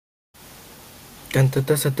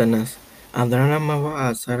Cantata Satanás. Adán amaba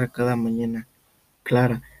a Sara cada mañana.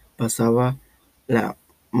 Clara pasaba la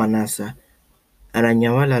manaza,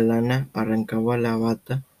 arañaba la lana, arrancaba la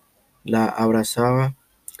bata, la abrazaba,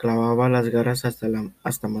 clavaba las garras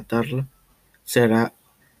hasta matarla. Será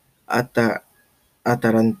ata-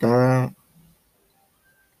 atarantada,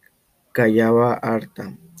 callaba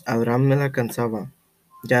harta. Abraham me la cansaba.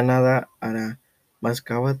 Ya nada hará.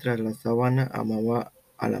 Mascaba tras la sábana, amaba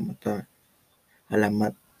a la matada, a la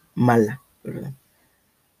mala, perdón.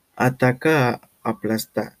 Ataca,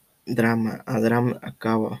 aplasta, drama, Adram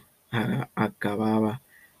acababa,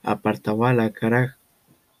 apartaba la cara,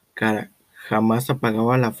 jamás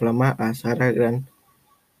apagaba la flama a Sara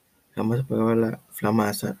jamás apagaba la flama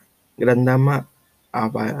a Sara. Gran dama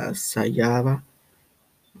avasallaba,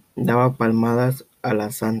 daba palmadas a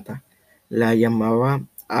la santa, la llamaba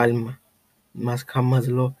alma, mas jamás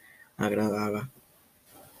lo agradaba.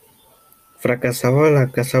 Fracasaba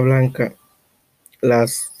la Casa Blanca, la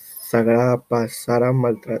sagrada paz, Sara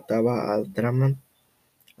maltrataba a Abraham.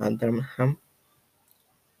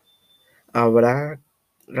 ¿Habrá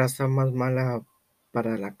raza más mala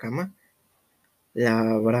para la cama?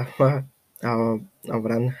 La brava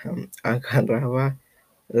Abraham agarraba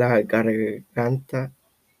la garganta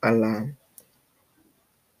a la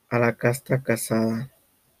casta casada,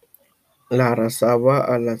 la arrasaba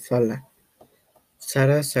a la sala.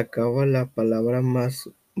 Sara sacaba la palabra más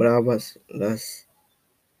bravas, las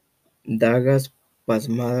dagas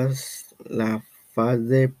pasmadas, la faz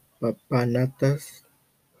de papanatas.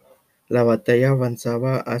 La batalla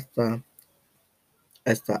avanzaba hasta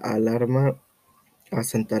alarma a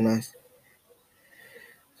Satanás.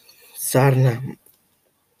 Sarna,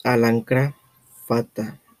 alancra,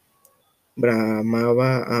 fata,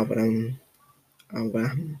 bramaba Abraham,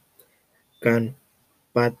 can,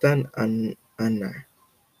 patan, ana, ana,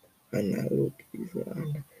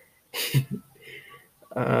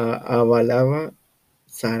 avalaba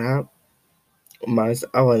Sara, más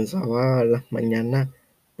avanzaba a la mañana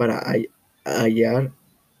para hallar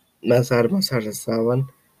las armas, arrasaban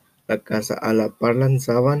la casa, a la par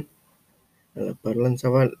lanzaban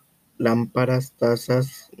lámparas,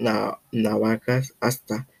 tazas, navajas,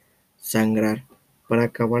 hasta sangrar. Para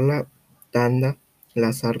acabar la tanda,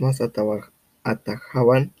 las armas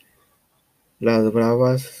atajaban, las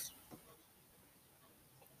bravas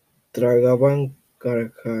tragaban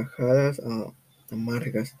carcajadas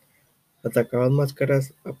amargas, atacaban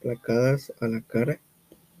máscaras aplacadas a la cara,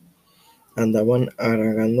 andaban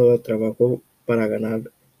aragando el trabajo para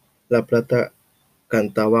ganar la plata,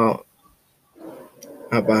 cantaba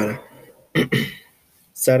a vara.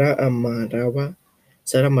 Sara amarraba,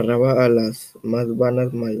 Sara amarraba a las más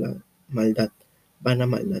vanas vana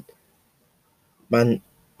maldad,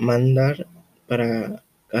 mandar para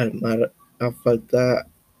calmar a falta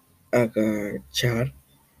agachar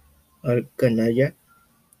al canalla,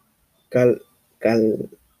 cal, cal-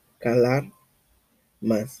 calar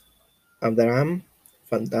más. Abraham,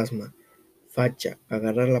 fantasma, facha,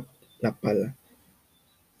 agarra la pala,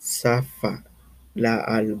 zafa, la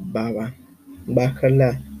albaba, baja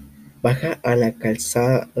baja a la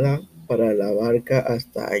calzada para la barca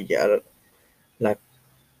hasta hallar la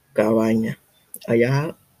cabaña.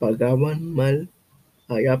 Allá pagaban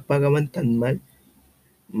tan mal,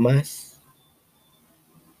 mas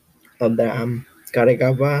Abraham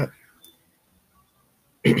cargaba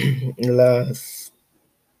las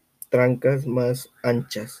trancas más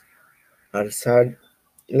anchas, alzar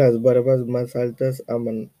las barbas más altas,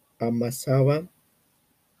 amasaba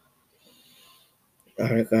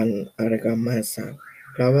argamasa,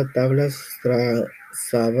 clava tablas,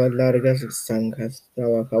 trazaba largas zanjas,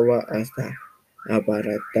 trabajaba hasta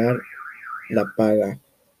abaratar la paga.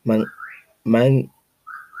 Man, man-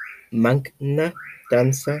 magna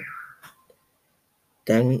danza,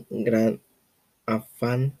 tan gran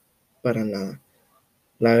afán para nada.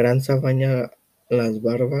 La gran sabaña las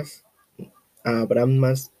barbas, a Abraham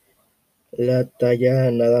más la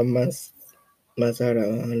talla nada más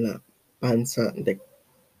agradaba la panza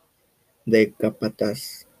de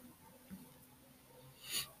capataz.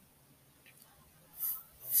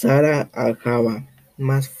 Sara ajaba,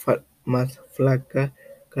 más flaca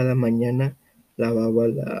cada mañana, lavaba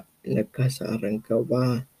la casa,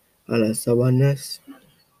 arrancaba a las sábanas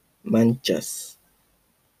manchas,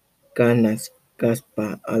 canas,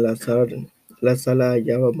 caspa, al azar, la sala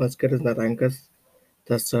hallaba máscaras naranjas,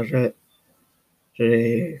 tazas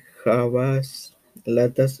rejabas,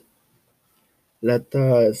 latas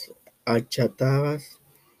achatadas,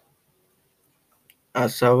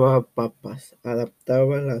 asaba papas,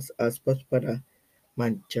 adaptaba las aspas para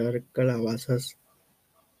manchar calabazas,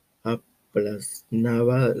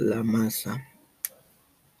 aplanaba la masa.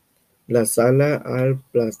 La sala al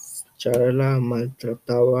plancharla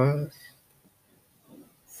maltrataba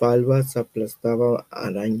falvas, aplastaba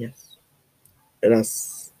arañas,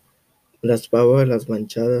 raspaba las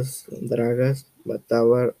manchadas dragas,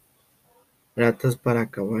 mataba ratas para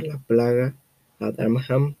acabar la plaga.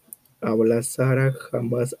 Adamham abrazara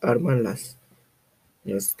jamás arman las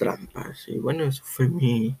trampas. Y bueno, eso fue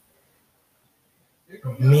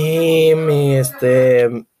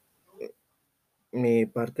mi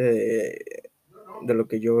parte de lo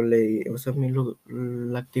que yo leí. O sea,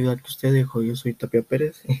 la actividad que usted dejó, yo soy Tapia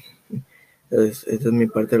Pérez. Esa es mi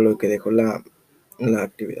parte de lo que dejó la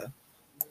actividad.